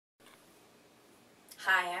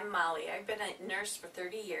Hi, I'm Molly. I've been a nurse for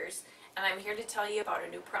 30 years, and I'm here to tell you about a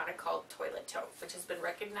new product called Toilet Tote, which has been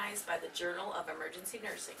recognized by the Journal of Emergency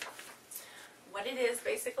Nursing. What it is,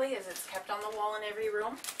 basically, is it's kept on the wall in every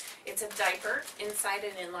room. It's a diaper inside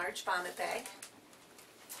an enlarged vomit bag.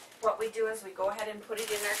 What we do is we go ahead and put it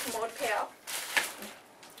in our commode pail.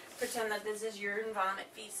 Pretend that this is urine, vomit,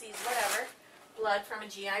 feces, whatever, blood from a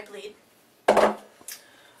GI bleed.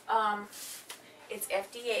 It's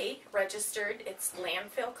FDA registered, it's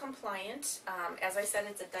landfill compliant. As I said,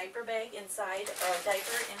 it's a diaper bag inside, or a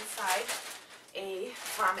diaper inside a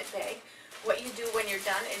vomit bag. What you do when you're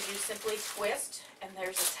done is you simply twist, and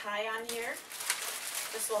there's a tie on here.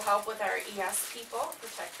 This will help with our ES people,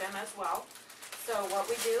 protect them as well. So what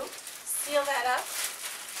we do, seal that up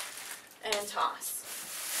and toss.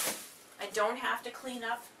 I don't have to clean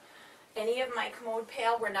up any of my commode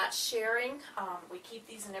pail. We're not sharing. We keep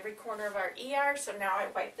these in every corner of our ER, so now I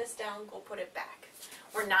wipe this down, go put it back.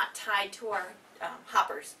 We're not tied to our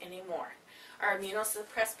hoppers anymore. Our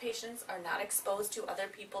immunosuppressed patients are not exposed to other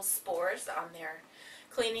people's spores on their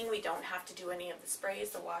cleaning. We don't have to do any of the sprays,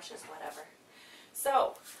 the washes, whatever.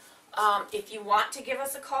 So, if you want to give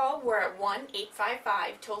us a call, we're at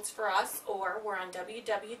 1-855-TOTES-FOR-US, or we're on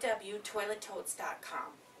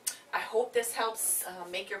www.toilettotes.com. I hope this helps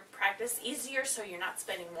make your practice easier, so you're not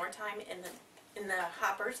spending more time in the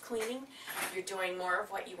hoppers cleaning. You're doing more of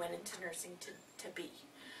what you went into nursing to be.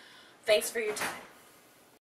 Thanks for your time.